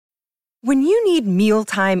When you need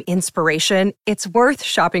mealtime inspiration, it's worth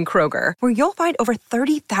shopping Kroger, where you'll find over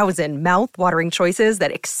 30,000 mouth-watering choices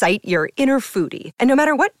that excite your inner foodie. And no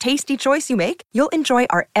matter what tasty choice you make, you'll enjoy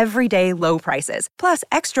our everyday low prices, plus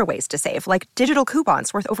extra ways to save, like digital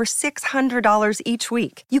coupons worth over $600 each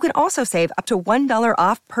week. You can also save up to $1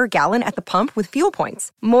 off per gallon at the pump with fuel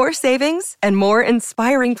points. More savings and more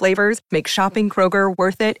inspiring flavors make shopping Kroger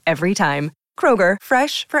worth it every time. Kroger,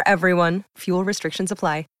 fresh for everyone. Fuel restrictions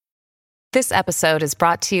apply. This episode is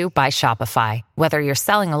brought to you by Shopify. Whether you're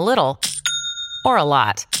selling a little or a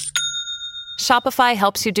lot, Shopify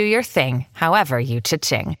helps you do your thing, however you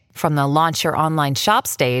cha-ching. From the launch your online shop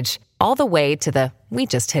stage, all the way to the we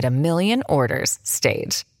just hit 1 million orders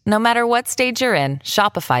stage. No matter what stage you're in,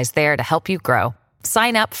 Shopify's there to help you grow.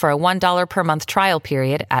 Sign up for a $1 per month trial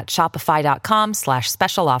period at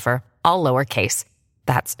shopify.com/special offer, all lowercase.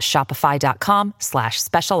 That's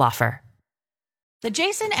shopify.com/special offer. The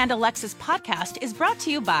Jason and Alexis podcast is brought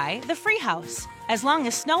to you by The Free House. As long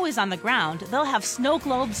as snow is on the ground, they'll have snow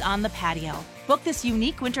globes on the patio. Book this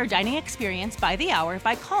unique winter dining experience by the hour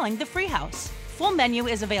by calling The Free House. Full menu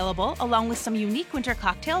is available along with some unique winter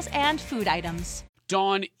cocktails and food items.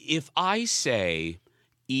 Dawn, if I say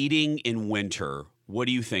eating in winter, what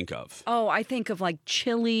do you think of? Oh, I think of like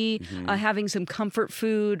chili, having some comfort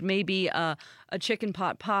food, maybe a chicken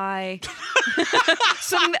pot pie.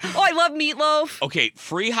 I love meatloaf. Okay,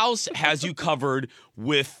 Free House has you covered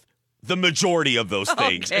with the majority of those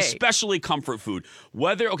things, especially comfort food.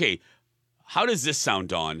 How does this sound,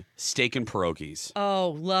 Dawn? Steak and pierogies.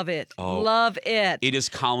 Oh, love it. Love it. It is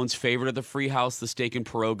Colin's favorite at the Free House, the steak and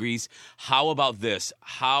pierogies. How about this?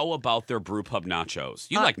 How about their brew pub nachos?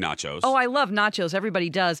 You like nachos. Oh, I love nachos. Everybody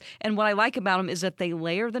does. And what I like about them is that they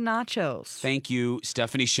layer the nachos. Thank you.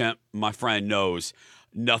 Stephanie Shemp, my friend, knows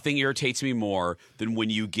nothing irritates me more than when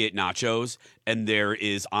you get nachos and there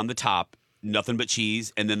is on the top nothing but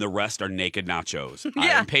cheese, and then the rest are naked nachos. I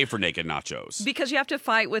didn't pay for naked nachos. Because you have to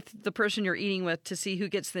fight with the person you're eating with to see who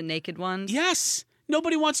gets the naked ones. Yes.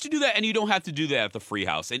 Nobody wants to do that, and you don't have to do that at the Free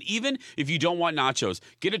House. And even if you don't want nachos,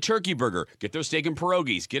 get a turkey burger, get their steak and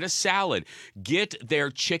pierogies, get a salad, get their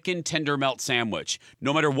chicken tender melt sandwich.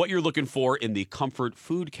 No matter what you're looking for in the comfort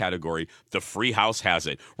food category, the Free House has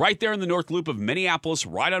it. Right there in the North Loop of Minneapolis,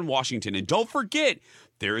 right on Washington. And don't forget,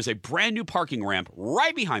 there is a brand new parking ramp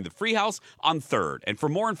right behind the Free House on 3rd. And for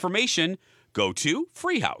more information, go to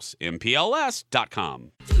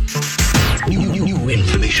freehousempls.com. New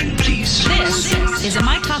information, please. This is a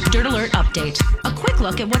My Talk Dirt Alert update. A quick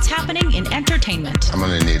look at what's happening in entertainment. I'm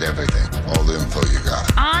gonna need everything, all the info you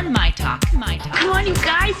got. On My Talk. Come on, you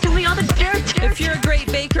guys, give me all the dirt. If you're a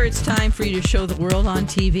great baker, it's time for you to show the world on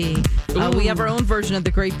TV. We have our own version of the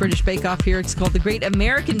Great British Bake Off here. It's called the Great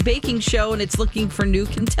American Baking Show, and it's looking for new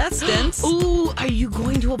contestants. Ooh, are you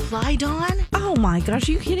going to apply, Dawn? Oh my gosh,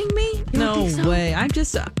 are you kidding me? No way. I'm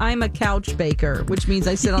a couch baker, which means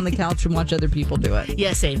I sit on the couch and watch other people do it.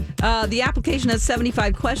 Yeah, same. The application has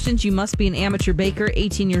 75 questions. You must be an amateur baker,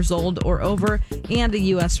 18 years old or over, and a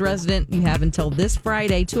U.S. resident. You have until this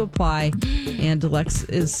Friday to apply. And Lex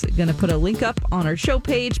is going to put a link up on our show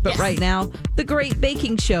page. But right now,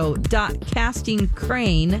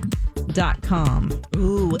 thegreatbakingshow.castingcrane.com.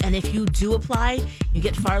 Ooh, and if you do apply, you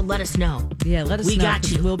get far, let us know. Yeah, let us know. We got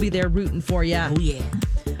you. We'll be there rooting for you. Oh, yeah.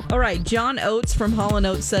 All right, John Oates from Hall &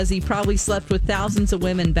 Oates says he probably slept with thousands of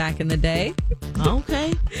women back in the day.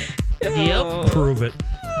 Okay. Yep. Prove it.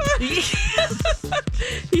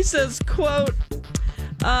 He says, quote,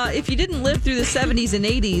 if you didn't live through the 70s and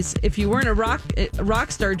 80s, if you weren't a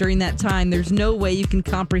rock star during that time, there's no way you can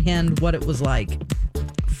comprehend what it was like.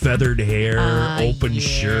 Feathered hair, open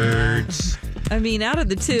shirts. I mean, out of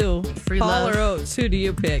the two, Free Paul love. or Oates, who do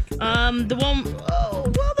you pick? The one,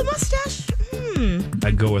 the mustache.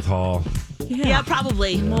 I'd go with Hall. Yeah,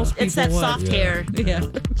 probably. Most It's people that would. soft hair. Yeah.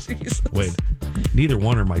 Jesus. Wait, neither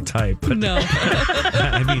one are my type. But No.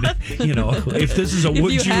 I mean, if this is a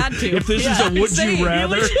would you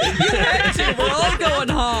rather, We're all going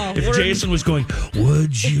Hall. if Jason was going,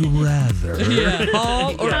 would you rather? Yeah,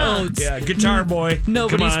 Hall or Oates. Yeah, guitar boy.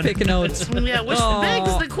 Nobody's Come on. picking Oates. Yeah, which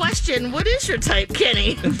begs the question, what is your type,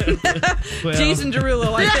 Kenny? Well, Jason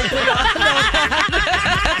Derulo, I think we all know.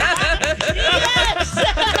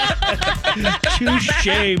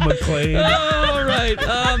 touche, McLean. All right.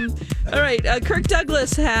 All right. Kirk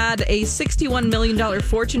Douglas had a $61 million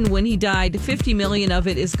fortune when he died. $50 million of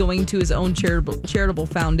it is going to his own charitable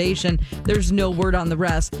foundation. There's no word on the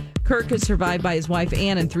rest. Kirk is survived by his wife,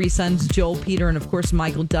 Ann, and 3 sons, Joel, Peter, and, of course,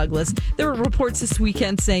 Michael Douglas. There were reports this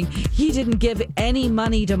weekend saying he didn't give any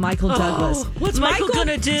money to Michael Douglas. What's Michael going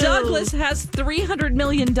to do? Douglas has $300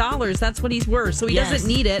 million. That's what he's worth. So he doesn't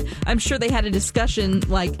need it. I'm sure they had a discussion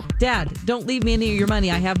like, Dad, don't leave me any of your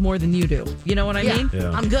money. I have more than you do. You know what I mean?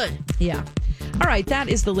 Yeah. I'm good. Yeah. All right. That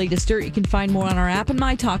is the latest dirt. You can find more on our app and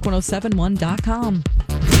mytalk1071.com.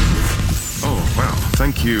 Oh, wow.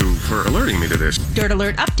 Thank you for alerting me to this. Dirt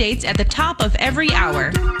Alert updates at the top of every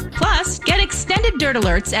hour. Plus, get extended Dirt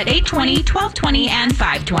Alerts at 8:20, 12:20, and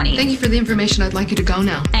 5:20. Thank you for the information. I'd like you to go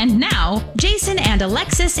now. And now, Jason and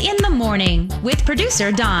Alexis in the morning with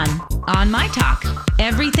producer Don on My Talk.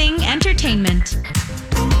 Everything entertainment.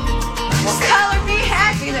 Well, color be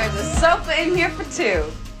happy. There's a sofa in here for 2.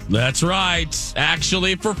 That's right.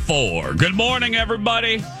 Actually, for 4. Good morning,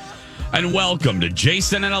 everybody. And welcome to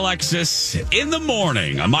Jason and Alexis in the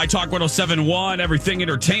morning on My Talk 107.1, Everything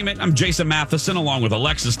Entertainment. I'm Jason Matheson, along with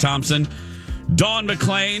Alexis Thompson, Dawn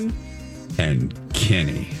McClain, and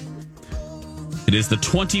Kenny. It is the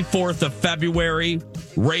 24th of February.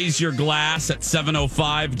 Raise your glass at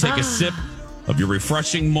 7:05. Take a sip of your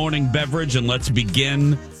refreshing morning beverage, and let's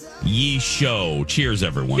begin ye show. Cheers,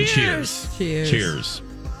 everyone. Cheers. Cheers.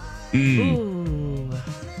 Ooh.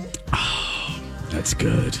 Oh, that's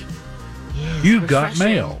good. You got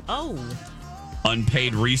mail. Oh.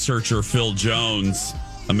 Unpaid researcher Phil Jones,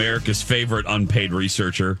 America's favorite unpaid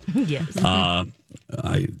researcher. Yes. I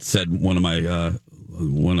said one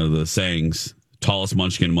of the sayings, tallest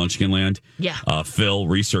munchkin in Munchkinland. Yeah. Phil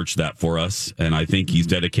researched that for us, and I think he's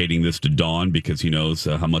dedicating this to Dawn because he knows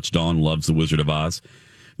how much Dawn loves The Wizard of Oz.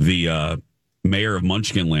 The mayor of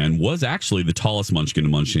Munchkinland was actually the tallest munchkin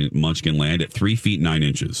in Munchkinland at 3 feet 9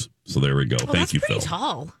 inches. So there we go. Thank you, Phil. That's pretty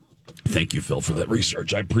tall. Thank you, Phil, for that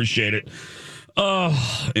research. I appreciate it.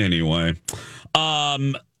 Anyway.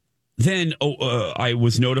 Then I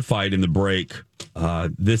was notified in the break.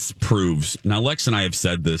 This proves. Now, Lex and I have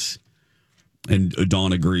said this, and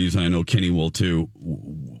Dawn agrees, and I know Kenny will too.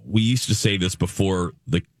 We used to say this before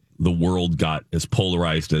the world got as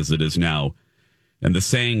polarized as it is now. And the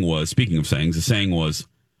saying was, speaking of sayings, the saying was,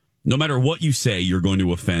 no matter what you say, you're going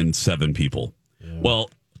to offend 7 people. Yeah.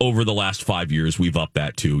 Well, over the last 5 years, we've upped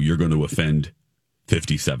that to you're going to offend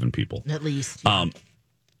 57 people. At least.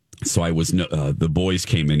 So I was, the boys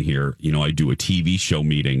came in here. You know, I do a TV show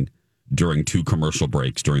meeting during 2 commercial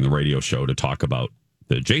breaks during the radio show to talk about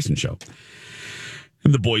the Jason show.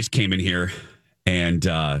 And the boys came in here and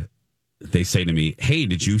they say to me, hey,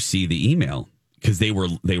 did you see the email? Because they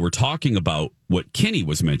were talking about what Kenny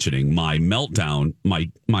was mentioning, my meltdown, my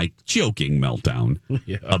joking meltdown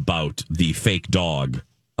about the fake dog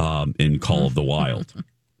in Call of the Wild.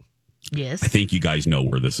 Yes. I think you guys know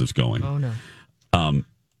where this is going. Oh, no.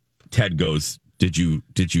 Ted goes, did you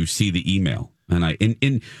see the email?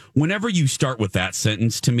 And whenever you start with that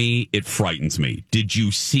sentence, to me, it frightens me. Did you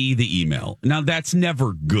see the email? Now, that's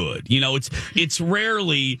never good. You know, it's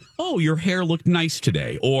rarely, oh, your hair looked nice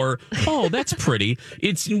today, or oh, that's pretty.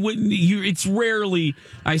 It's rarely.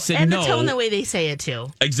 I said and no. And the tone, the way they say it too.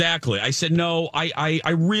 Exactly. I said no. I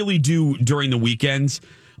really do during the weekends.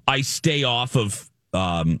 I stay off of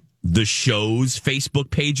the show's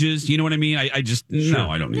Facebook pages. You know what I mean? I just no,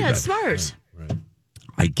 I don't need that. Yeah, it's smart. Right.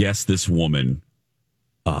 I guess this woman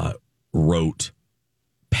wrote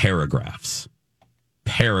paragraphs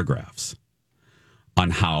on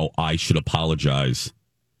how I should apologize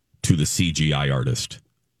to the CGI artist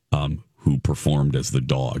who performed as the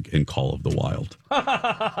dog in Call of the Wild.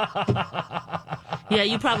 Yeah,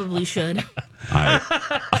 you probably should. That's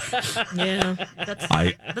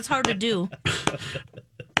hard to do.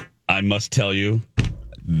 I must tell you,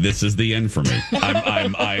 this is the end for me.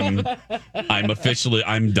 I'm officially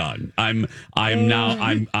done. I'm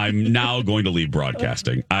now going to leave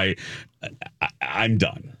broadcasting. I'm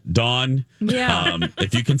done. Dawn,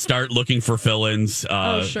 if you can start looking for fill-ins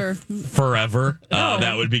sure. forever,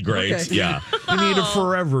 that would be great. Okay. Yeah. We need a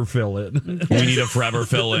forever fill-in. We need a forever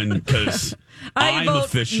fill-in because I'm vote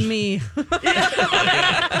official. Me.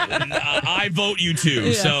 I vote you too.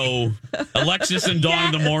 Yeah. So Alexis and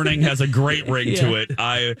Dawn in the morning has a great ring to it.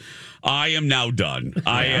 I am now done.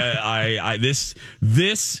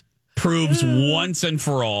 This proves once and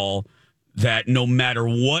for all that no matter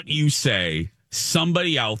what you say,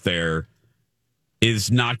 somebody out there is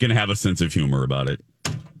not going to have a sense of humor about it.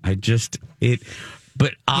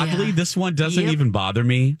 But oddly, this one doesn't even bother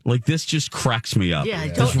me. Like, this just cracks me up. Yeah,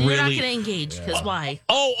 You're not going to engage, because why?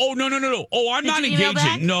 Oh, no. Oh, I'm not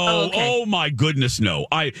engaging. No. Oh, okay. Oh, my goodness, no.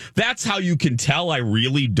 That's how you can tell I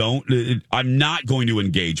really don't. I'm not going to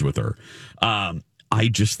engage with her. I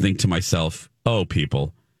just think to myself, oh,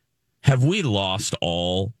 people, have we lost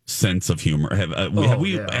all sense of humor? Have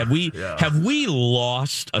we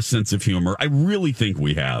lost a sense of humor? I really think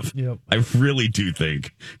we have. Yep. I really do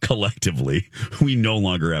think collectively we no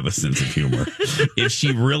longer have a sense of humor. If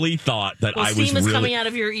she really thought that I was steam is really coming out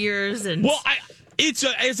of your ears, and it's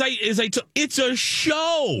a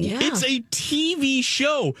show. Yeah. It's a TV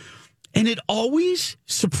show, and it always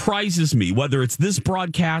surprises me whether it's this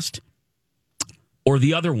broadcast or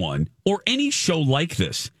the other one or any show like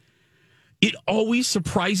this. It always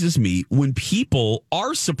surprises me when people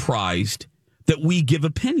are surprised that we give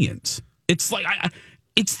opinions. It's like,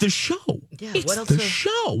 it's the show. Yeah, it's what else the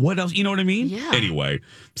show. What else? You know what I mean? Yeah. Anyway,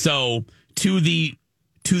 so to the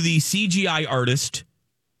CGI artist,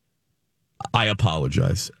 I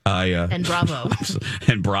apologize. And bravo.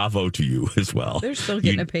 And bravo to you as well. They're still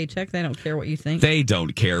getting a paycheck. They don't care what you think. They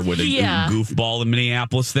don't care what a goofball in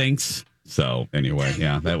Minneapolis thinks. So anyway,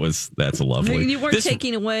 that's a lovely. You weren't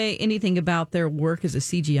taking away anything about their work as a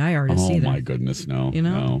CGI artist either. Oh my goodness, no. You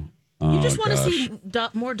know? No. You just want to see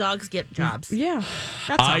more dogs get jobs. Yeah.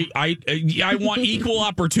 That's all. I want equal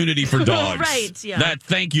opportunity for dogs. Right, yeah.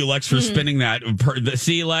 Thank you, Lex, for spinning that.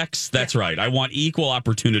 See, Lex, that's right. I want equal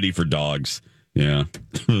opportunity for dogs. Yeah.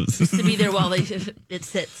 Just to be there while it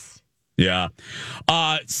sits. Yeah.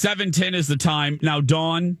 7:10 is the time. Now,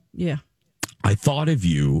 Dawn. Yeah. I thought of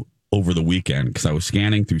you over the weekend because I was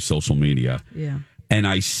scanning through social media. Yeah. And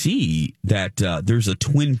I see that there's a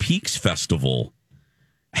Twin Peaks festival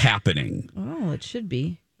happening. Oh, it should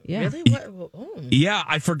be. Yeah. Really? Yeah,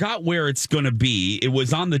 I forgot where it's going to be. It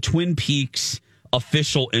was on the Twin Peaks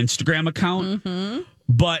official Instagram account. Mm-hmm.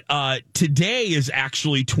 But today is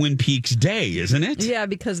actually Twin Peaks Day, isn't it? Yeah,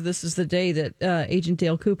 because this is the day that Agent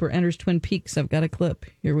Dale Cooper enters Twin Peaks. I've got a clip.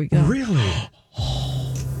 Here we go. Really?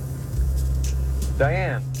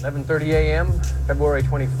 Diane, 11:30 a.m., February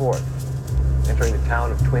 24th. Entering the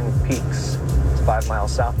town of Twin Peaks. It's 5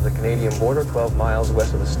 miles south of the Canadian border, 12 miles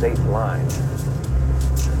west of the state line.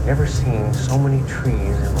 I've never seen so many trees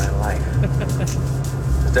in my life.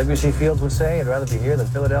 As W.C. Fields would say, I'd rather be here than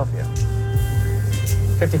Philadelphia.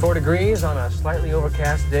 54 degrees on a slightly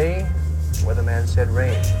overcast day. The weatherman said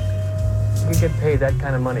rain. You get paid that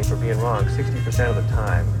kind of money for being wrong 60% of the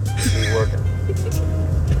time. Be working.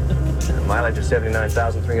 Mileage is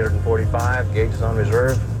 79,345. Gauge is on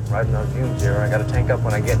reserve. Riding on fumes here. I got to tank up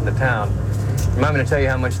when I get into town. Remind me to tell you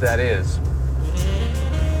how much that is.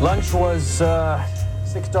 Lunch was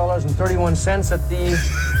 $6.31 at the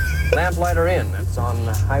Lamplighter Inn. That's on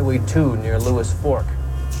Highway 2 near Lewis Fork.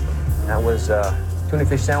 That was tuna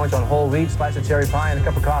fish sandwich on whole wheat, slice of cherry pie, and a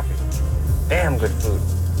cup of coffee. Damn good food.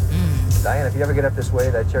 Diane, if you ever get up this way,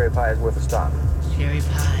 that cherry pie is worth a stop. Cherry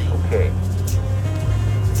pie. Okay.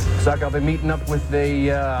 Suck, I'll be meeting up with the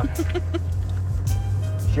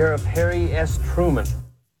Sheriff Harry S. Truman.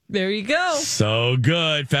 There you go. So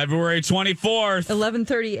good. February 24th.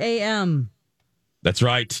 11:30 a.m. That's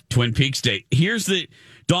right. Twin Peaks Day.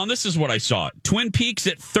 Dawn, this is what I saw. Twin Peaks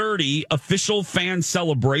at 30, official fan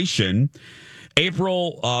celebration.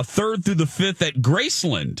 April 3rd through the 5th at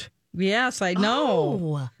Graceland. Yes, I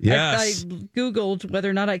know. Oh. Yes. I Googled whether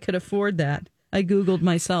or not I could afford that. I Googled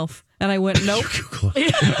myself, and I went, nope.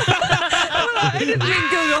 I didn't mean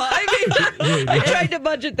Google. I tried to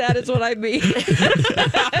budget that is what I mean. And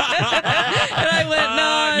I went,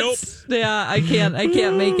 no, nope. Yeah, I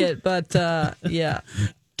can't make it, but yeah.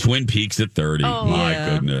 Twin Peaks at 30. Oh, my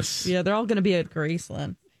yeah. goodness. Yeah, they're all going to be at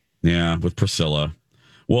Graceland. Yeah, with Priscilla.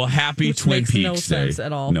 Well, happy Which Twin makes Peaks no Day. sense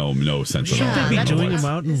at all. No sense Shouldn't at all. they be that's doing what- them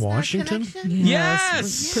out in Washington?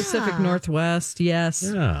 Yes. Pacific Northwest, yes.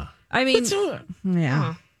 Yeah. I mean,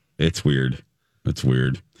 yeah. It's weird. It's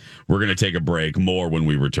weird. We're going to take a break. More when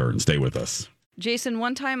we return. Stay with us. Jason,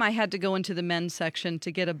 one time I had to go into the men's section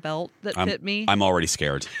to get a belt that fit me I'm already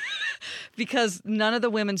scared. because none of the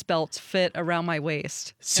women's belts fit around my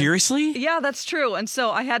waist. Seriously? Yeah, that's true. And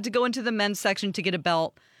so I had to go into the men's section to get a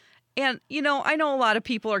belt. And, I know a lot of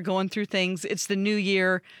people are going through things. It's the new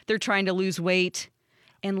year. They're trying to lose weight.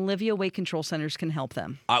 And Livia Weight Control Centers can help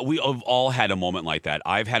them. We have all had a moment like that.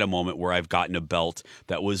 I've had a moment where I've gotten a belt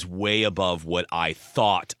that was way above what I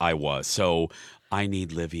thought I was. So I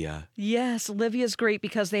need Livia. Yes, Livia's great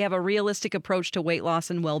because they have a realistic approach to weight loss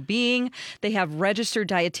and well-being. They have registered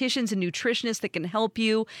dietitians and nutritionists that can help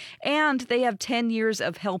you. And they have 10 years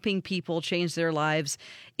of helping people change their lives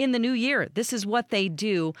in the new year. This is what they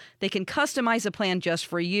do. They can customize a plan just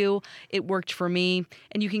for you. It worked for me.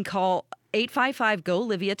 And you can call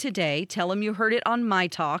 855-GO-LIVIA today. Tell them you heard it on My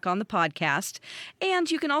Talk on the podcast. And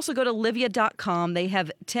you can also go to livia.com. They have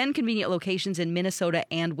 10 convenient locations in Minnesota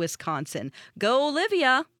and Wisconsin. Go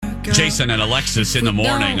Livia! Jason and Alexis in the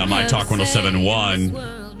morning on My Talk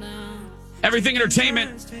 107.1. Everything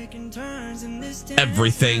Entertainment.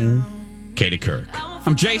 Everything Katie Kirk.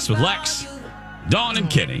 I'm Jace with Lex, Dawn, and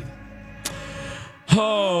Kenny.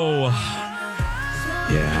 Oh,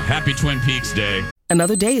 yeah. Happy Twin Peaks Day.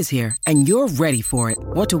 Another day is here, and you're ready for it.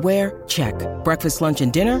 What to wear? Check. Breakfast, lunch,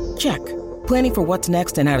 and dinner? Check. Planning for what's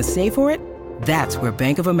next and how to save for it? That's where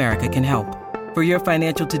Bank of America can help. For your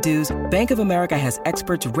financial to-dos, Bank of America has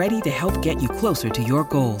experts ready to help get you closer to your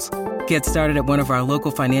goals. Get started at one of our local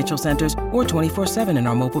financial centers or 24/7 in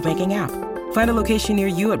our mobile banking app. Find a location near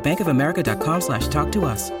you at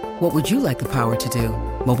bankofamerica.com/talktous. What would you like the power to do?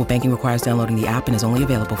 Mobile banking requires downloading the app and is only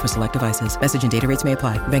available for select devices. Message and data rates may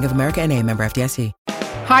apply. Bank of America N.A., member FDIC.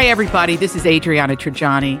 Hi, everybody. This is Adriana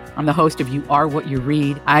Trajani. I'm the host of You Are What You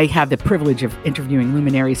Read. I have the privilege of interviewing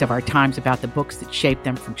luminaries of our times about the books that shaped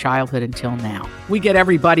them from childhood until now. We get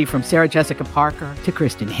everybody from Sarah Jessica Parker to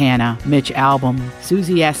Kristen Hanna, Mitch Albom,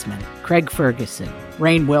 Susie Essman, Craig Ferguson,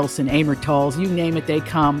 Rainn Wilson, Amor Tolls, you name it, they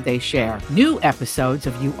come, they share. New episodes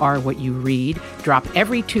of You Are What You Read drop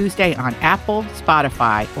every Tuesday on Apple,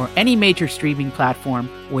 Spotify, or any major streaming platform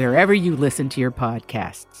wherever you listen to your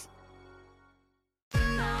podcasts.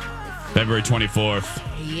 February 24th.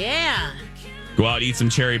 Yeah. Go out, eat some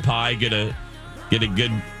cherry pie, get a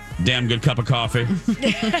damn good cup of coffee.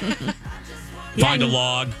 Find a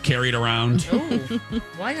log, carry it around. Ooh,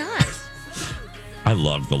 why not? I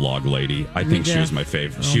loved the log lady. I think she was my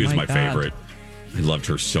favorite. She was my favorite. I loved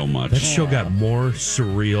her so much. That show got more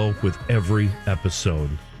surreal with every episode.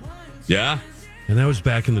 Yeah. And that was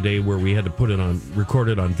back in the day where we had to record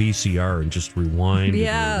it on VCR and just rewind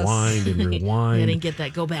and rewind and rewind. I didn't get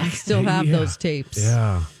that. Go back. Still have those tapes.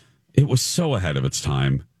 Yeah. It was so ahead of its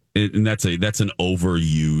time. And that's an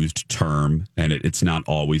overused term, and it's not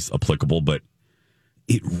always applicable, but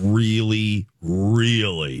it really,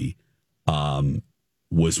 really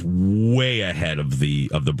was way ahead of the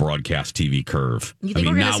broadcast TV curve. You think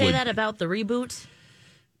we're going to say that about the reboot?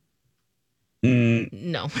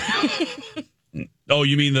 No. Oh,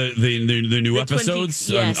 you mean the new episodes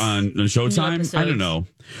on Showtime? I don't know.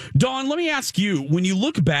 Dawn, let me ask you, when you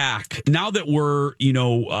look back, now that we're,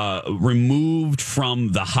 removed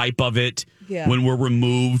from the hype of it, when we're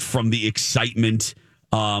removed from the excitement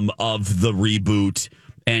of the reboot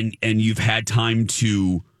and you've had time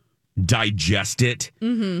to digest it,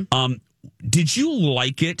 did you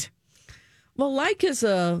like it? Well, like is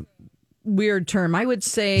a weird term. I would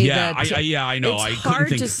say that I know. It's hard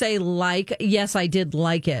to say like. Yes, I did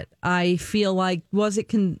like it. I feel like, was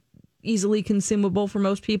it easily consumable for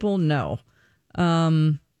most people? No.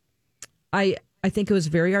 I think it was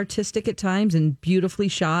very artistic at times and beautifully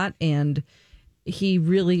shot, and he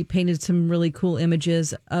really painted some really cool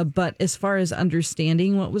images. But as far as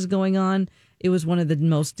understanding what was going on, it was one of the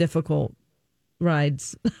most difficult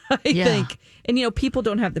rides, I think. And, people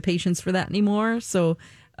don't have the patience for that anymore. So,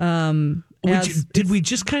 did we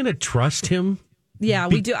just kind of trust him? Yeah,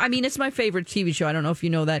 we do. I mean, it's my favorite TV show. I don't know if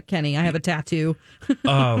you know that, Kenny. I have a tattoo.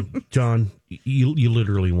 John, you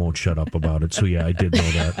literally won't shut up about it. So, yeah, I did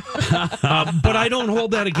know that. But I don't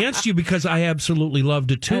hold that against you because I absolutely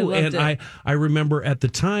loved it, too. I remember at the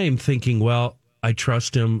time thinking, well, I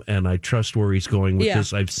trust him and I trust where he's going with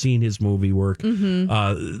this. I've seen his movie work.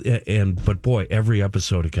 But boy, every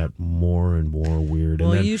episode it got more and more weird.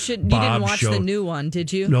 Well, and you didn't watch the new one,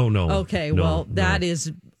 did you? No. Okay, that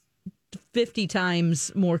is 50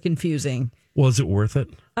 times more confusing. Was it worth it?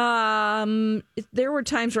 There were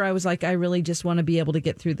times where I was like, I really just want to be able to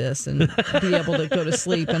get through this and be able to go to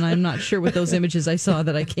sleep. And I'm not sure with those images I saw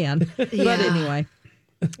that I can. But anyway.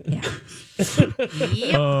 Yeah.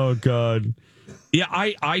 Oh, God. Yeah,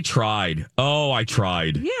 I tried. Oh, I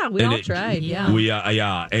tried. Yeah, we all tried.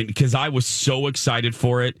 Yeah. And because I was so excited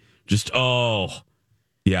for it. Just, I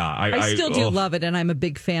still do love it, and I'm a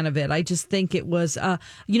big fan of it. I just think it was,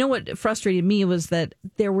 what frustrated me was that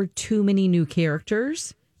there were too many new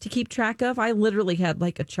characters to keep track of. I literally had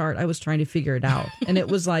like a chart. I was trying to figure it out, and it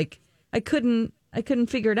was like I couldn't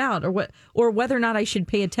figure it out, or whether or not I should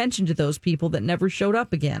pay attention to those people that never showed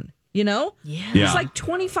up again. Yeah. It's like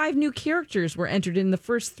 25 new characters were entered in the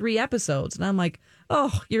first 3 episodes, and I'm like,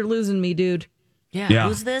 oh, you're losing me, dude. Yeah.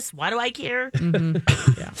 Who's this? Why do I care?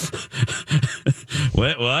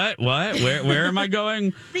 What? Where am I going?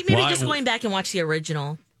 I think maybe just going back and watch the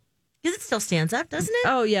original. Because it still stands up, doesn't it?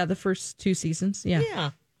 Oh, yeah, the first 2 seasons.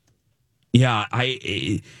 Yeah. Yeah,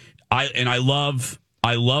 I love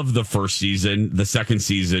the first season. The second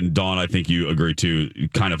season, Dawn, I think you agree too,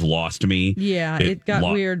 kind of lost me. Yeah, it got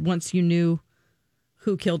weird once you knew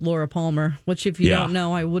who killed Laura Palmer, which if you don't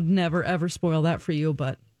know, I would never, ever spoil that for you,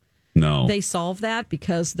 but no, they solved that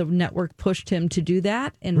because the network pushed him to do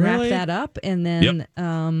that and wrap that up. And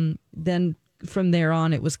then, then from there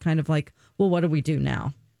on, it was kind of like, well, what do we do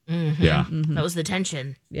now? Mm-hmm. Yeah. Mm-hmm. That was the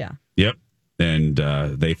tension. Yeah. Yep. And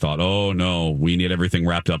they thought, oh, no, we need everything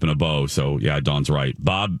wrapped up in a bow. So, yeah, Dawn's right.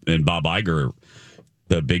 Bob Iger,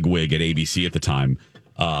 the big wig at ABC at the time,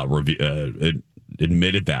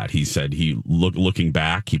 admitted that. He said looking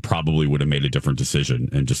back, he probably would have made a different decision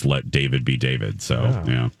and just let David be David. So,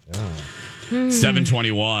 yeah.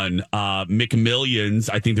 7:21. McMillions.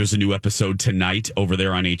 I think there's a new episode tonight over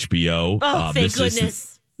there on HBO. Oh, thank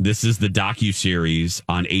goodness. This is the docuseries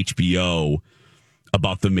on HBO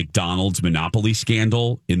about the McDonald's monopoly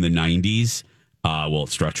scandal in the 90s. Well, it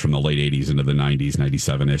stretched from the late 80s into the 90s,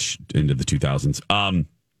 97-ish, into the 2000s.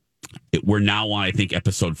 We're now on, I think,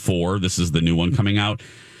 episode 4. This is the new one coming out.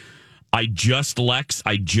 I just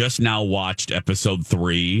now watched episode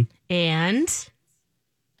 3. And?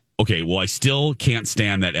 Okay, well, I still can't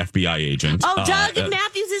stand that FBI agent. Oh, Doug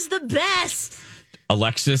Matthews is the best.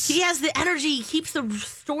 Alexis. He has the energy. He keeps the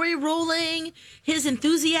story rolling. His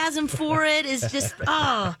enthusiasm for it is just,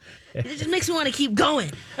 it just makes me want to keep going.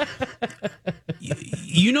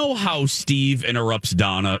 You know how Steve interrupts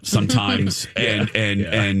Donna sometimes,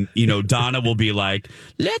 and Donna will be like,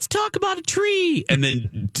 "Let's talk about a tree," and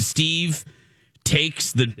then Steve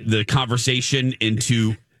takes the conversation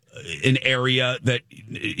into an area that,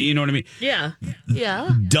 you know what I mean? Yeah.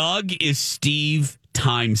 Doug is Steve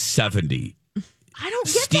times 70. I don't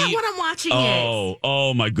get that when I'm watching it.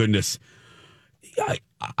 Oh my goodness.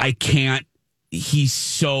 I can't. He's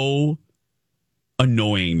so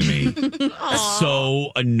annoying to me.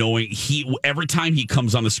 So annoying. Every time he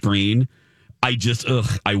comes on the screen, I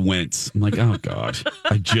wince. I'm like, oh God.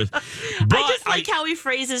 I just like how he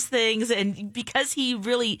phrases things, and because he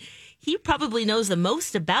probably knows the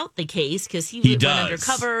most about the case because he went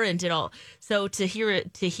undercover and did all. So to hear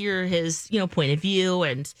his point of view,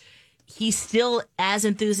 and he's still as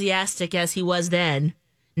enthusiastic as he was then.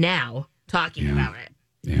 Now talking about it.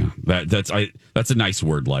 Yeah, that's a nice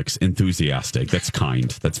word, Lex. Enthusiastic. That's kind.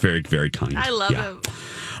 That's very, very kind. I love him.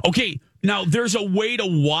 Okay, now there's a way to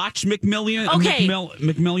watch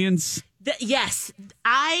McMillions. Yes,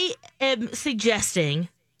 I am suggesting.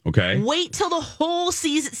 Okay. Wait till the whole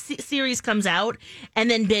series comes out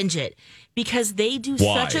and then binge it, because they do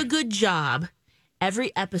such a good job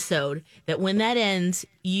every episode that when that ends,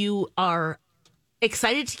 you are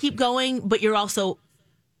excited to keep going, but you're also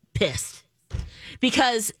pissed.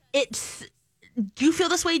 Because do you feel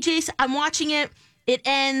this way, Jace? I'm watching it. It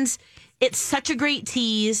ends. It's such a great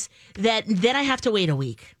tease that then I have to wait a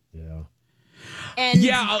week. Yeah. And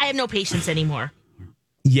I have no patience anymore.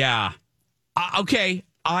 Yeah. Okay.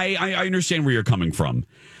 I understand where you're coming from.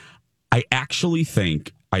 I actually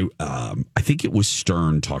think, I think it was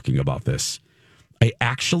Stern talking about this. I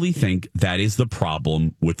actually think that is the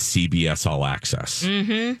problem with CBS All Access.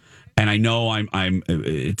 Mm-hmm. And I know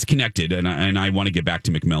it's connected, and I want to get back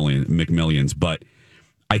to McMillions, but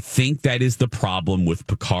I think that is the problem with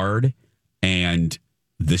Picard and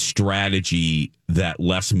the strategy that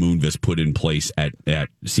Les Moonves put in place at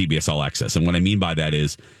CBS All Access. And what I mean by that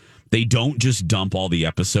is they don't just dump all the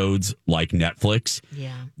episodes like Netflix.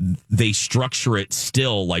 Yeah. They structure it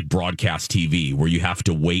still like broadcast TV, where you have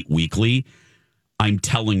to wait weekly. I'm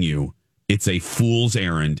telling you, it's a fool's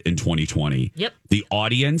errand in 2020. Yep. The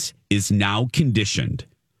audience is now conditioned.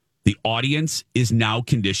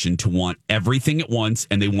 To want everything at once,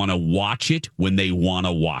 and they want to watch it when they want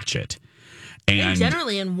to watch it. And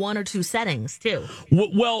generally in one or two settings, too.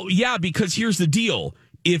 Well, yeah, because here's the deal.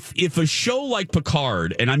 If a show like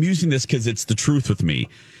Picard, and I'm using this because it's the truth with me,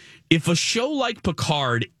 if a show like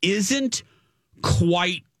Picard isn't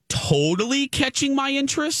quite totally catching my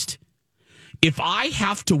interest, if I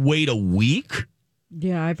have to wait a week,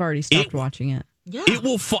 I've already stopped watching it. Yeah, it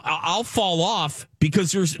will. I'll fall off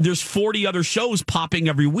because there's 40 other shows popping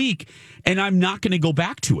every week, and I'm not going to go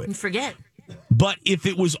back to it. And forget. But if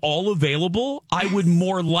it was all available, I would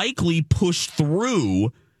more likely push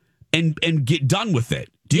through and get done with it.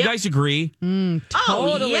 Do you guys agree? Totally.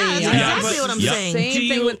 Oh, yeah, that's exactly what I'm saying. Same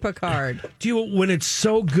thing with Picard. Do you, when it's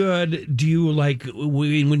so good, do you like,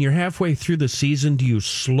 when you're halfway through the season, do you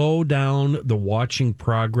slow down the watching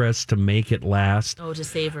progress to make it last? Oh, to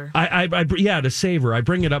savor. To savor. I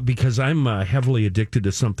bring it up because I'm heavily addicted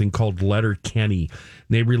to something called Letterkenny.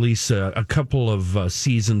 They release a couple of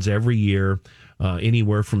seasons every year.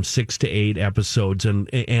 Anywhere from 6 to 8 episodes,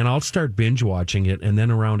 and I'll start binge watching it, and then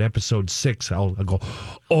around episode 6, I'll go,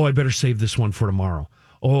 oh, I better save this one for tomorrow.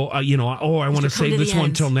 Oh, I want to save this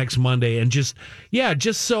one till next Monday, and just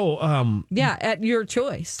so at your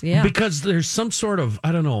choice, because there's some sort of,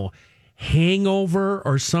 I don't know, hangover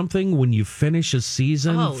or something when you finish a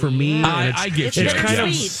season for me. I get you.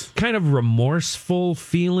 It's kind of remorseful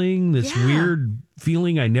feeling, this weird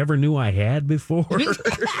feeling I never knew I had before.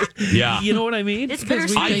 Yeah. You know what I mean? It's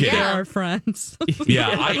bittersweet. We think they're our friends.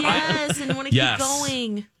 Yes, and want to keep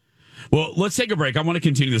going. Well, let's take a break. I want to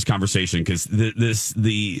continue this conversation because it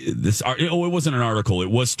wasn't an article.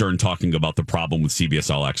 It was Stern talking about the problem with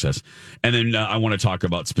CBS All Access. And then I want to talk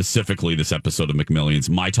about specifically this episode of McMillions.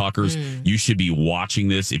 My Talkers, you should be watching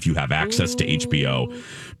this if you have access to HBO.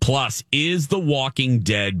 Plus, is The Walking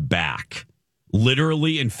Dead back?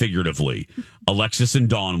 Literally and figuratively. Alexis and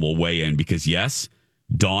Dawn will weigh in because, yes,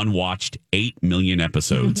 Dawn watched 8 million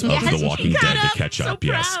episodes of The Walking Dead to catch up.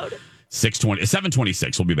 Yes.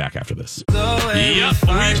 7:26. We'll be back after this. Yep,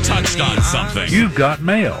 we've touched on something. You've got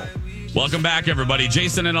mail. Welcome back, everybody.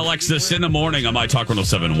 Jason and Alexis in the morning on My Talk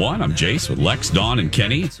 107.1. I'm Jace with Lex, Dawn, and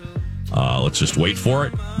Kenny. Let's just wait for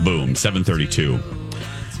it. Boom, 7:32.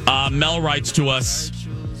 Mel writes to us,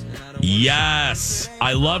 yes,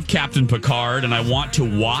 I love Captain Picard, and I want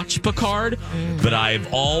to watch Picard, but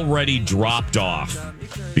I've already dropped off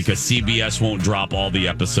because CBS won't drop all the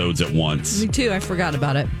episodes at once. Me too. I forgot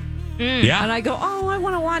about it. Yeah. And I go, I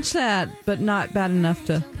want to watch that, but not bad enough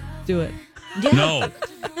to do it. Yeah. No.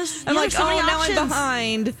 I'm like, now I'm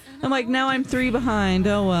behind. I'm like, now I'm 3 behind.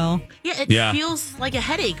 Oh, well. Yeah, it feels like a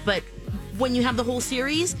headache, but when you have the whole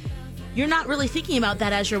series, you're not really thinking about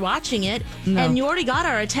that as you're watching it. No. And you already got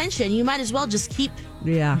our attention. You might as well just keep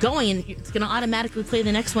going, and it's going to automatically play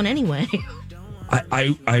the next one anyway.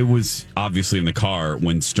 I was obviously in the car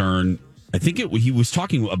when Stern, he was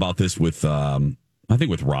talking about this with... I think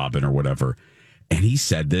with Robin or whatever. And he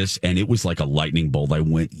said this, and it was like a lightning bolt. I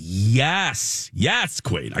went, yes,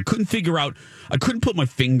 Quaid. I couldn't put my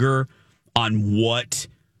finger on what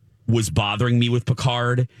was bothering me with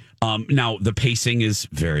Picard. Now, the pacing is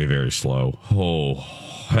very, very slow. Oh,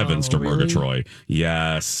 heavens to Murgatroyd.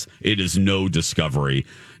 Yes, it is no Discovery.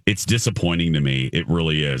 It's disappointing to me. It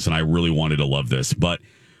really is. And I really wanted to love this. But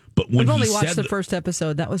when I've only watched the first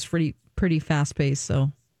episode. That was pretty fast paced,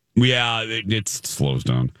 so... Yeah, it slows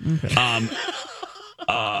down. Okay. And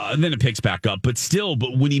then it picks back up. But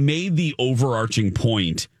when he made the overarching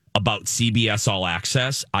point about CBS All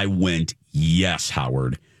Access, I went, yes,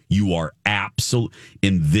 Howard, you are absolute.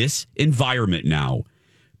 In this environment now,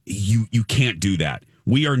 you can't do that.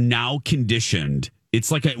 We are now conditioned. It's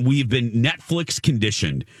like we've been Netflix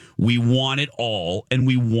conditioned. We want it all, and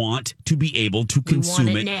we want to be able to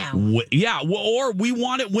consume it now. Or we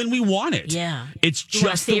want it when we want it. Yeah, it's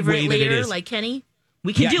just the way that it is. Like Kenny,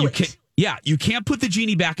 we can do it. You can't put the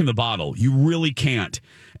genie back in the bottle. You really can't.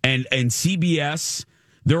 And CBS,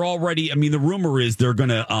 they're already. I mean, the rumor is they're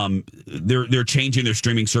gonna they're changing their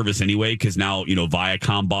streaming service anyway because now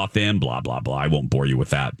Viacom bought them. Blah blah blah. I won't bore you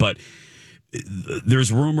with that, but.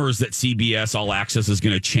 There's rumors that CBS All Access is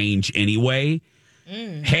going to change anyway.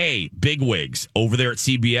 Hey, bigwigs over there at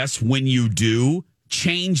CBS, when you do,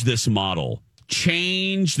 change this model.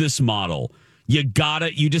 You just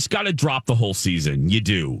gotta drop the whole season. You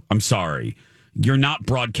do. I'm sorry. You're not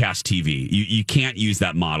broadcast TV. You can't use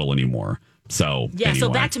that model anymore. So anyway. So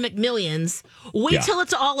back to McMillions. Wait till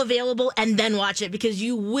it's all available and then watch it, because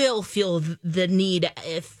you will feel the need,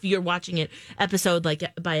 if you're watching it episode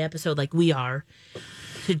by episode like we are,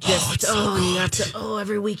 to just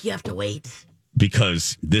every week you have to wait.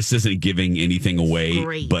 Because this isn't giving anything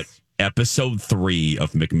away, but episode 3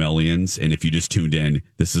 of McMillions, and if you just tuned in,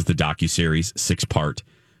 this is the docuseries, 6-part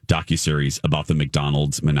docuseries about the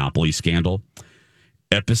McDonald's monopoly scandal.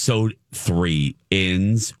 Episode 3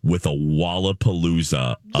 ends with a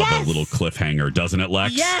Wallapalooza of a little cliffhanger, doesn't it,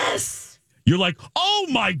 Lex? Yes! You're like, oh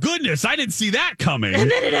my goodness, I didn't see that coming.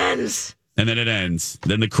 And then it ends.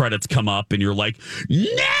 Then the credits come up and you're like, no!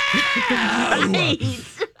 Right.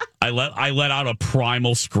 I let out a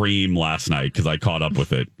primal scream last night because I caught up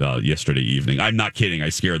with it yesterday evening. I'm not kidding. I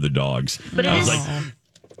scared the dogs. But I was like,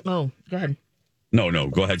 oh, go ahead. No,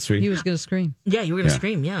 go ahead, sweetie. He was going to scream. Yeah, you were going to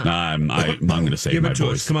scream, yeah. I'm going to save Give my it to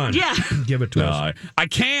voice. us. Come on. Yeah. Give it to us. I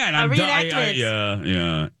can. I'm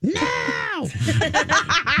yeah. No!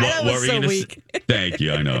 What was were so you gonna weak. Thank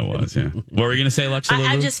you. I know it was, yeah. What were you going to say, Lexa?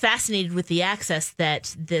 I'm just fascinated with the access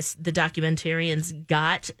that the documentarians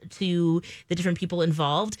got to the different people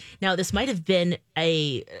involved. Now, this might have been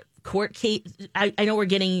a court case. I know we're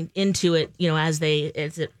getting into it, as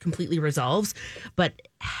it completely resolves, but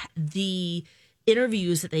the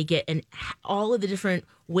interviews that they get and all of the different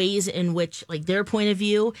ways in which, like, their point of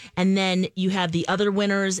view, and then you have the other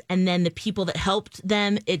winners and then the people that helped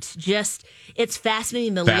them. It's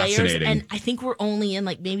fascinating, the layers, and I think we're only in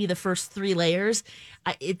like maybe the first 3 layers.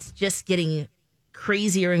 It's just getting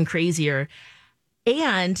crazier and crazier.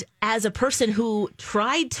 And as a person who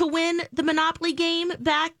tried to win the Monopoly game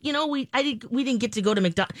back, we didn't get to go to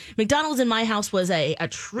McDonald's. McDonald's in my house was a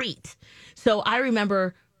treat. So I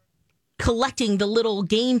remember collecting the little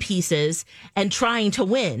game pieces and trying to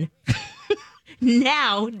win.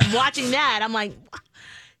 Now, watching that, I'm like,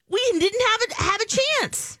 we didn't have a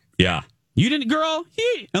chance. Yeah. You didn't, girl?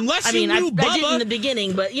 Unless you knew Bubba. I did in the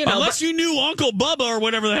beginning, but Unless you knew Uncle Bubba or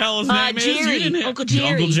whatever the hell his name is. Uncle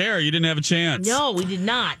Jerry. Uncle Jerry, you didn't have a chance. No, we did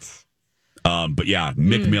not. But yeah,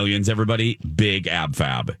 McMillions, everybody, big ab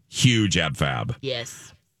fab. Huge ab fab.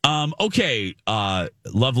 Yes. Okay,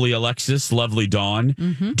 lovely Alexis, lovely Dawn.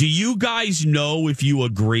 Mm-hmm. Do you guys know if you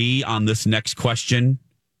agree on this next question?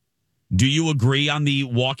 Do you agree on the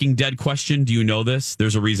Walking Dead question? Do you know this?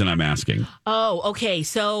 There's a reason I'm asking. Oh, okay.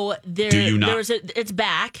 So it's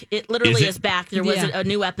back. It literally is back. There was a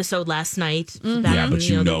new episode last night. Mm-hmm. Back, yeah, but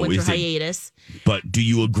the winter hiatus. But do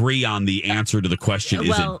you agree on the answer to the question?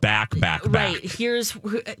 Is it back? Right.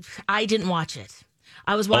 I didn't watch it.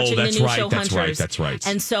 I was watching the new show Hunters. That's right.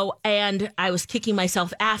 And I was kicking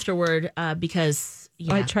myself afterward because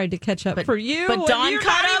I tried to catch up for you. But Dawn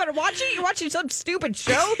caught up. Even watching. You're watching some stupid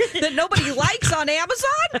show that nobody likes on Amazon.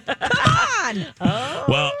 Come on. Oh.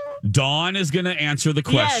 Well, Dawn is going to answer the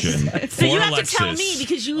question. Yes. So you have to tell me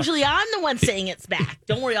because usually I'm the one saying it's back.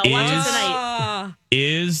 Don't worry, I'll watch it tonight.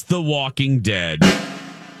 Is The Walking Dead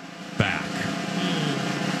back?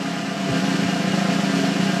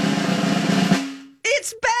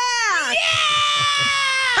 It's back! Yeah!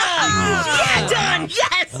 Yeah, Dawn,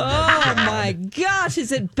 yes! Oh my gosh,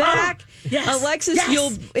 is it back? Yes. Alexis,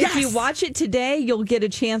 if you watch it today, you'll get a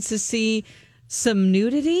chance to see some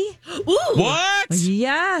nudity. Ooh. What?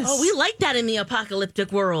 Yes. Oh, we like that in the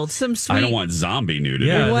apocalyptic world. Some sweet. I don't want zombie nudity.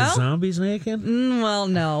 Yeah, the zombies naked? Well,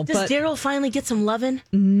 no. Does Daryl finally get some loving?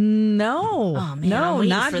 No. Oh, man, no,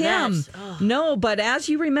 not him. Oh. No, but as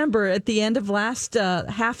you remember, at the end of last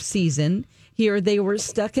half season, here they were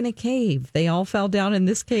stuck in a cave. They all fell down in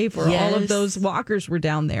this cave where all of those walkers were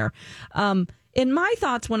down there. In my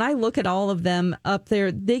thoughts, when I look at all of them up there,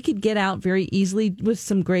 they could get out very easily with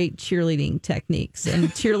some great cheerleading techniques and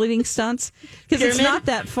cheerleading stunts because it's not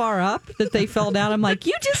that far up that they fell down. I'm like,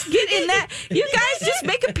 you just get in that. You guys just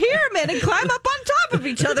make a pyramid and climb up on top of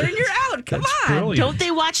each other and you're out. Come on. Brilliant. Don't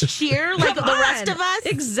they watch cheer like the rest of us?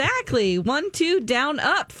 Exactly. 1, 2, down,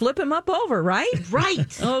 up. Flip him up over, right?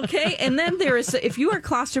 Right. Okay. And then there is, if you are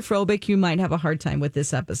claustrophobic, you might have a hard time with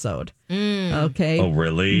this episode. Okay. Oh,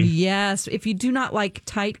 really? Yes. If you do not like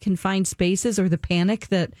tight, confined spaces or the panic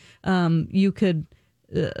that you could,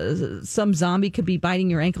 some zombie could be biting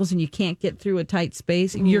your ankles and you can't get through a tight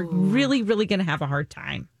space, you're really, really going to have a hard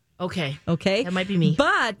time. Okay. Okay. That might be me.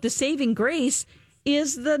 But the saving grace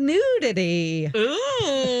is the nudity.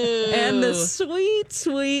 Ooh. And the sweet,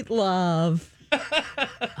 sweet love.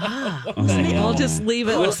 I'll just leave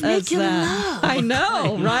it as that. Love. I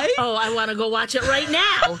know, right? Oh, I want to go watch it right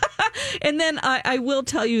now. And then I will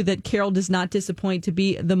tell you that Carol does not disappoint to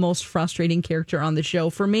be the most frustrating character on the show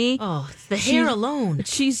for me. Oh, it's the hair alone.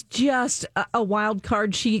 She's just a wild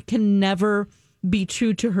card. She can never be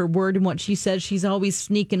true to her word and what she says. She's always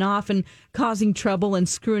sneaking off and causing trouble and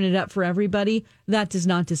screwing it up for everybody. That does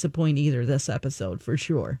not disappoint either this episode, for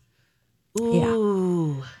sure.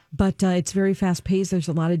 Ooh. Yeah. But it's very fast paced. There's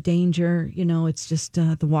a lot of danger. It's just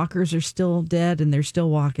the walkers are still dead and they're still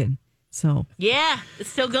walking. So yeah, it's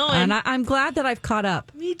still going. And I'm glad that I've caught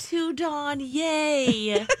up. Me too, Dawn.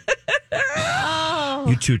 Yay. Oh.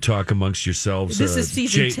 You two talk amongst yourselves. This is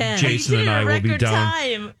season 10. Jason and I will be down.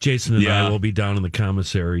 Time. Jason and I will be down in the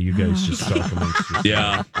commissary. You guys just talk amongst yourselves.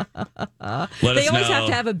 Yeah. They always have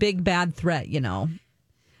to have a big bad threat,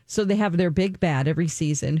 So they have their big bad every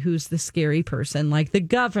season, who's the scary person, like the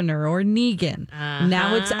governor or Negan.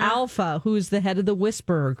 Now it's Alpha, who's the head of the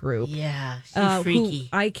Whisperer group. Yeah, she's freaky.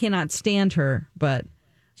 I cannot stand her, but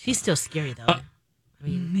she's still scary, though.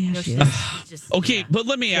 she is. Okay, but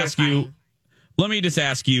let me ask you, let me just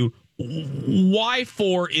ask you, why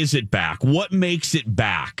 4 is it back? What makes it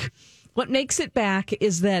back? What makes it back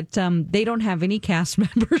is that they don't have any cast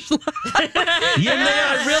members left.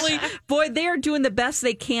 They are doing the best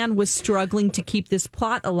they can with struggling to keep this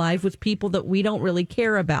plot alive with people that we don't really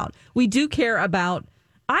care about. I care about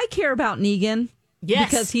Negan.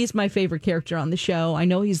 Yes. Because he's my favorite character on the show. I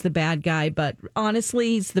know he's the bad guy, but honestly,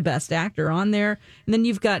 he's the best actor on there. And then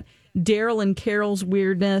you've got Daryl and Carol's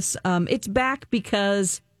weirdness. It's back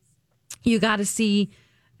because you got to see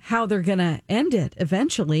how they're going to end it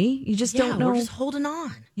eventually. You just don't know. We're just holding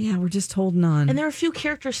on. Yeah, we're just holding on. And there are a few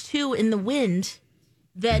characters, too, in The Wind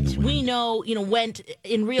that we know, went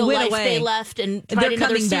in real life. Away. They left and tried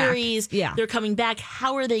another series. Back. Yeah. They're coming back.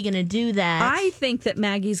 How are they going to do that? I think that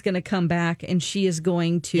Maggie's going to come back and she is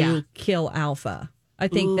going to kill Alpha. I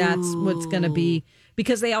think that's what's going to be,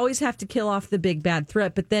 because they always have to kill off the big bad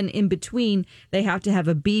threat, but then in between, they have to have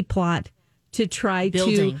a B plot to try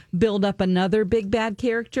to build up another big bad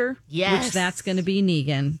character. Yes. Which that's going to be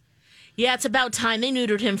Negan. Yeah, it's about time. They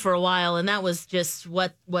neutered him for a while, and that was just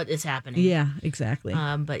what is happening. Yeah, exactly.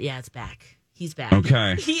 But yeah, it's back. He's back.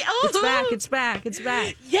 Okay. It's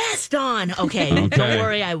back. Yes, Dawn. Okay. Don't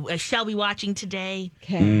worry. I shall be watching today.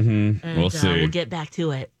 Okay. Mm-hmm. And, we'll see. We'll get back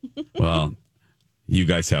to it. Well, you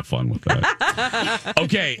guys have fun with that.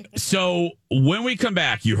 Okay, so when we come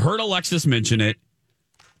back, you heard Alexis mention it.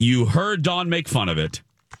 You heard Dawn make fun of it.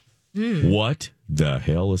 What the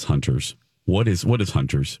hell is Hunters? What is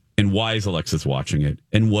Hunters? And why is Alexis watching it?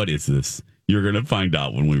 And what is this? You're going to find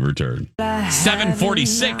out when we return.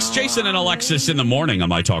 7:46, Jason and Alexis in the morning on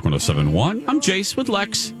My Talk 107.1. I'm Jace with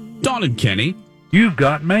Lex, Dawn and Kenny. You've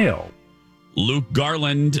got mail. Luke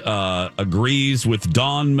Garland agrees with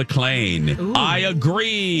Don McLean. Ooh. I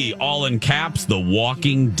agree. All in caps, The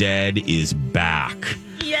Walking Dead is back.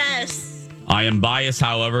 Yes. I am biased,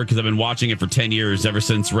 however, because I've been watching it for 10 years. Ever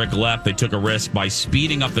since Rick left, they took a risk by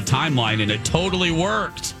speeding up the timeline, and it totally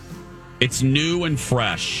worked. It's new and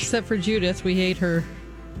fresh. Except for Judith. We hate her.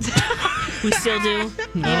 We still do?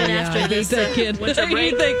 Even after this winter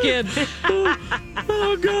break? That kid.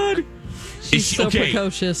 Oh, God. She's so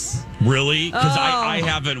precocious. Really? Because I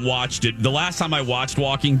haven't watched it. The last time I watched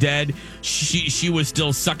Walking Dead, she was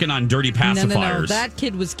still sucking on dirty pacifiers. No. That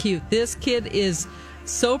kid was cute. This kid is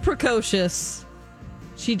so precocious.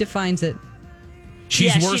 She defines it.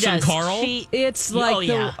 She's worse than Carl? It's like,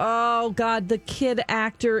 the kid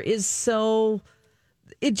actor is so...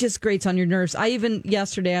 It just grates on your nerves.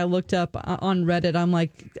 Yesterday, I looked up on Reddit. I'm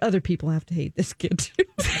like, other people have to hate this kid too.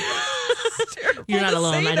 You're not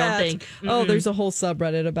alone, I don't think. Mm-hmm. Oh, there's a whole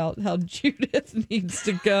subreddit about how Judith needs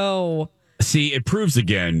to go. See, it proves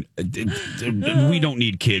again, we don't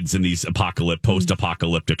need kids in these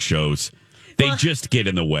post-apocalyptic shows. They just get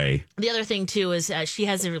in the way. The other thing, too, is she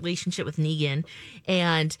has a relationship with Negan,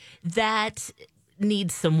 and that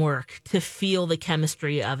needs some work to feel the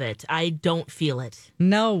chemistry of it. I don't feel it.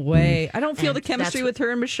 No way. I don't feel the chemistry with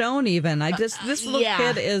her and Michonne even. This little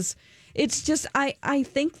kid is... It's just, I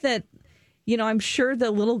think that, I'm sure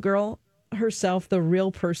the little girl herself, the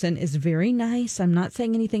real person, is very nice. I'm not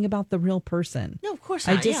saying anything about the real person. No, of course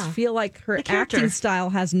not. I just feel like her acting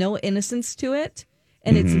style has no innocence to it.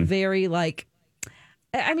 And it's very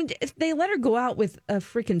if they let her go out with a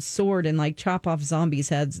freaking sword and chop off zombies'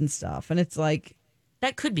 heads and stuff. And it's like...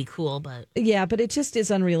 That could be cool, but... Yeah, but it just is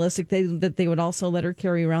unrealistic that they would also let her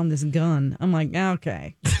carry around this gun. I'm like,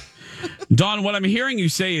 okay. Dawn, what I'm hearing you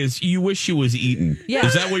say is you wish she was eaten. Yeah.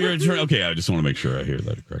 Is that what you're trying? Okay, I just want to make sure I hear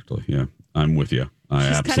that correctly. Yeah, I'm with you.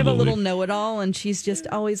 She's kind of a little know-it-all, and she's just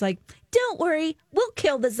always like, don't worry, we'll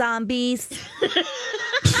kill the zombies.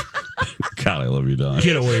 God, I love you, Dawn.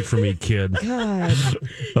 Get away from me, kid. God.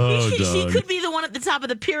 Oh, Dawn. She could be the one at the top of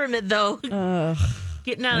the pyramid, though.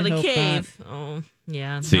 Getting out of the cave. Not. Oh,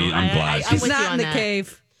 yeah. See, I'm glad. She's not in the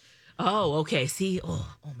cave. Oh, okay. See,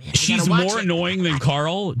 man. She's more annoying than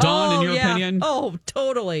Carl, Dawn, in your opinion? Oh,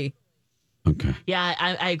 totally. Okay. Yeah,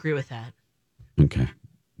 I agree with that. Okay.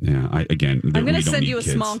 Yeah, I'm going to send you a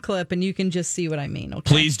small clip, and you can just see what I mean, okay?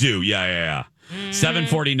 Please do. Yeah.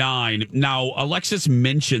 7:49. Now, Alexis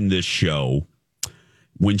mentioned this show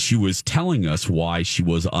when she was telling us why she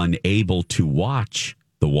was unable to watch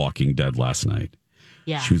The Walking Dead last night.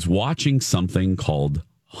 Yeah. She was watching something called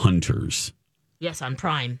Hunters. Yes, on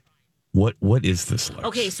Prime. What is this, Lex?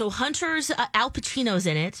 Okay, so Hunters, Al Pacino's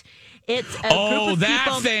in it. It's a group of that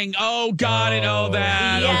people. thing. Oh, got it. Oh,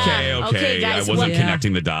 that. Yeah. Okay, guys, I wasn't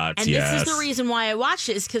connecting the dots. And this is the reason why I watched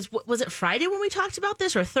it, is because, was it Friday when we talked about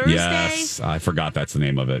this, or Thursday? Yes, I forgot that's the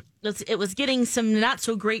name of it. It was getting some not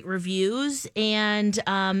so great reviews, and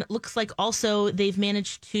looks like also they've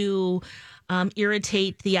managed to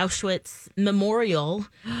irritate the Auschwitz Memorial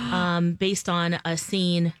based on a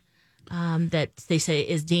scene that they say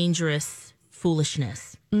is dangerous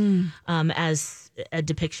foolishness as a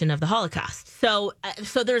depiction of the Holocaust. So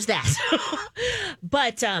there's that,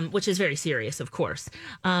 but which is very serious, of course.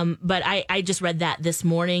 But I just read that this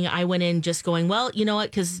morning. I went in just going, well, you know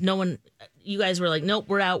what? Because you guys were like, nope,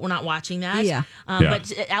 we're out. We're not watching that. Yeah.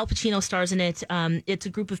 But Al Pacino stars in it. It's a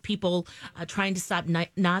group of people trying to stop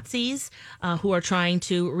Nazis who are trying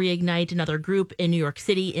to reignite another group in New York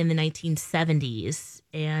City in the 1970s.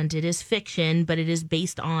 And it is fiction, but it is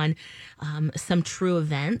based on some true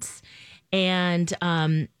events. And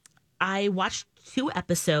I watched 2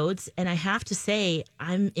 episodes, and I have to say,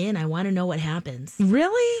 I'm in. I want to know what happens.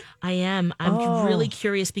 Really? I am. I'm really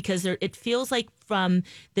curious, because it feels like from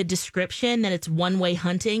the description that it's one-way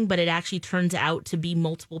hunting, but it actually turns out to be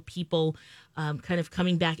multiple people kind of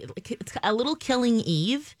coming back. It's a little Killing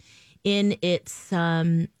Eve in its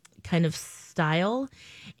kind of style.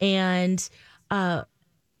 And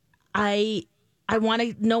I want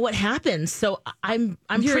to know what happens. So I'm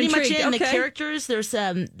pretty intrigued. much in. Okay. The characters, there's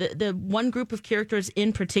the one group of characters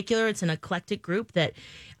in particular. It's an eclectic group that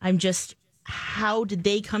I'm just, how did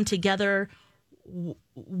they come together?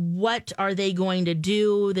 What are they going to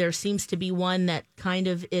do? There seems to be one that kind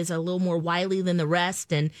of is a little more wily than the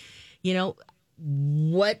rest. And,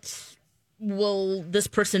 what will this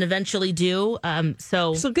person eventually do?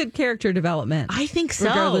 So good character development. I think so.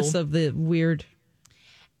 Regardless of the weird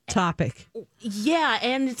topic. Yeah,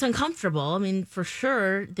 and it's uncomfortable. I mean, for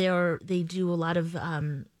sure, they do a lot of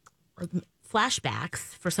like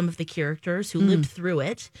flashbacks for some of the characters who lived through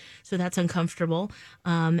it, so that's uncomfortable.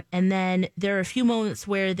 And then there are a few moments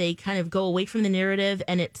where they kind of go away from the narrative,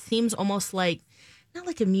 and it seems almost like, not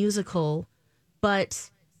like a musical, but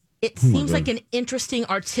it seems like an interesting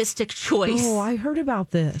artistic choice. Oh, I heard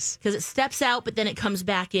about this. Because it steps out, but then it comes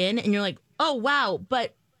back in, and you're like, oh, wow,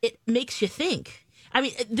 but it makes you think. I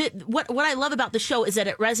mean, what I love about the show is that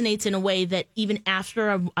it resonates in a way that even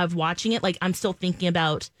after I've watching it, like, I'm still thinking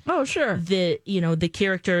about the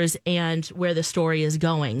characters and where the story is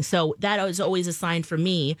going. So that is always a sign for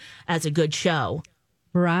me as a good show.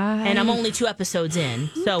 Right. And I'm only 2 episodes in,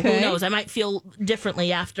 so who knows? I might feel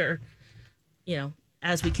differently after,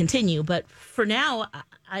 as we continue. But for now,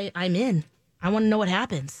 I'm in. I want to know what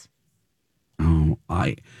happens. Oh,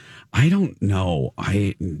 I don't know.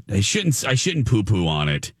 I shouldn't poo-poo on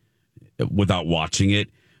it without watching it,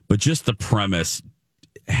 but just the premise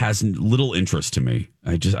has little interest to me.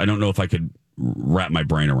 I don't know if I could wrap my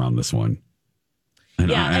brain around this one.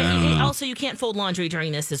 And also, you can't fold laundry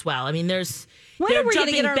during this as well. I mean, when are we going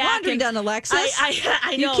to get our laundry done, Alexis?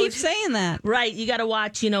 I know. You keep saying that. Right. You got to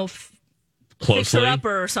watch, Closely. Fixer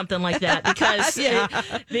Upper or something like that, because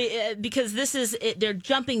because this is they're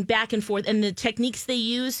jumping back and forth, and the techniques they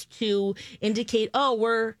use to indicate, oh,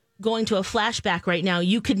 we're going to a flashback right now.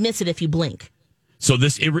 You could miss it if you blink. So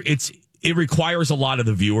it requires a lot of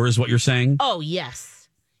the viewers. What you're saying? Oh, yes.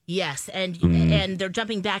 And they're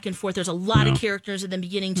jumping back and forth. There's a lot of characters in the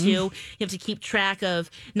beginning too. You have to keep track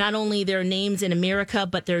of not only their names in America,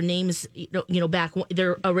 but their names, back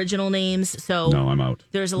their original names. So no, I'm out.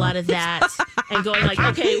 There's a lot of that, and going like,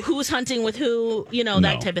 okay, who's hunting with who?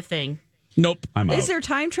 That type of thing. Nope, I'm out. Is there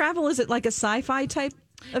time travel? Is it like a sci-fi type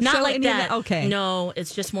of Not show? like that. Okay. No,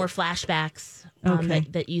 it's just more flashbacks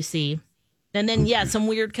that you see, and then some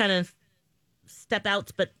weird kind of step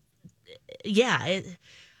outs, but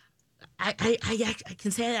I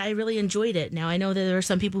can say I really enjoyed it. Now, I know that there are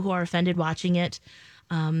some people who are offended watching it.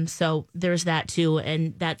 So there's that too.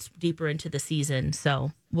 And that's deeper into the season.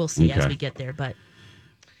 So we'll see as we get there. But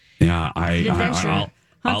yeah,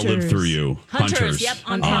 I'll live through you. Hunters. Yep.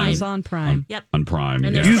 On Prime. Amazon Prime. Yep. On Prime.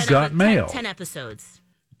 And You've got mail. 10 episodes.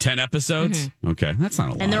 10 episodes? Mm-hmm. Okay. That's not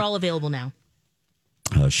a lot. And they're all available now.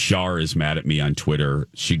 Shar is mad at me on Twitter.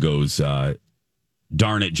 She goes,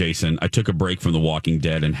 darn it, Jason. I took a break from The Walking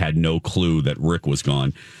Dead and had no clue that Rick was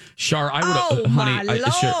gone. Shar, I would honey,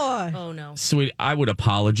 oh, no. Sweetie, I would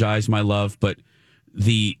apologize, my love, but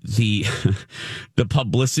the the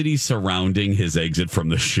publicity surrounding his exit from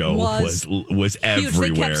the show was everywhere.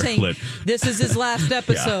 They kept saying, this is his last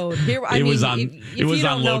episode. Yeah. It was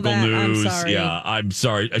on local news. I'm sorry. Yeah, I'm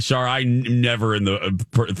sorry. Shar, I'm never in the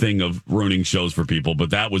thing of ruining shows for people, but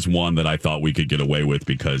that was one that I thought we could get away with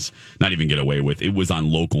because not even get away with. It was on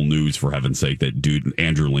local news, for heaven's sake, that dude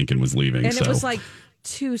Andrew Lincoln was leaving. And it was like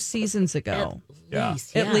 2 seasons ago.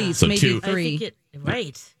 At least, so maybe 3.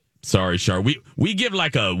 Right. Sorry, Shar. We give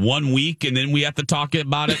like a 1 week and then we have to talk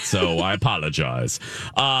about it, so I apologize.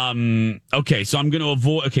 Okay, so I'm going to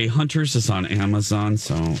avoid... Okay, Hunters is on Amazon,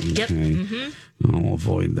 so... Okay. Yep. Mm-hmm. I'll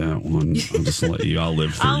avoid that one. I'll just let you... I'll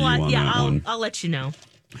live through one. I'll let you know.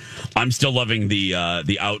 I'm still loving the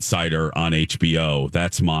Outsider on HBO.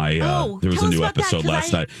 That's my. There was a new episode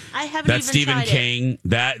last night. I haven't. That's even Stephen tried King. It.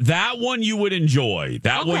 That one you would enjoy.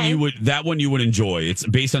 That one you would enjoy. It's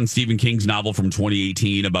based on Stephen King's novel from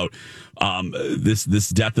 2018 about this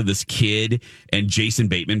death of this kid, and Jason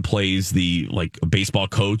Bateman plays the baseball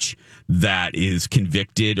coach that is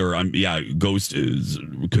convicted is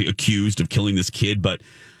accused of killing this kid, but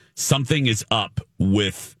something is up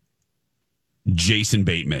with Jason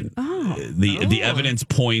Bateman. The evidence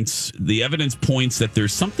points that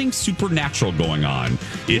there's something supernatural going on.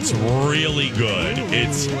 It's really good.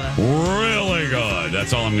 It's really good.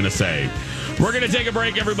 That's all I'm going to say. We're going to take a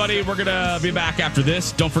break, everybody. We're going to be back after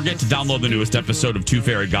this. Don't forget to download the newest episode of Two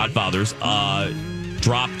Fairy Godfathers.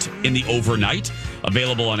 Dropped in the overnight.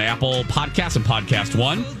 Available on Apple Podcasts and Podcast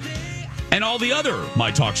One. And all the other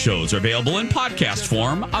My Talk shows are available in podcast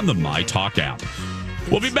form on the My Talk app.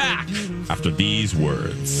 We'll be back after these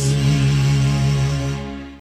words.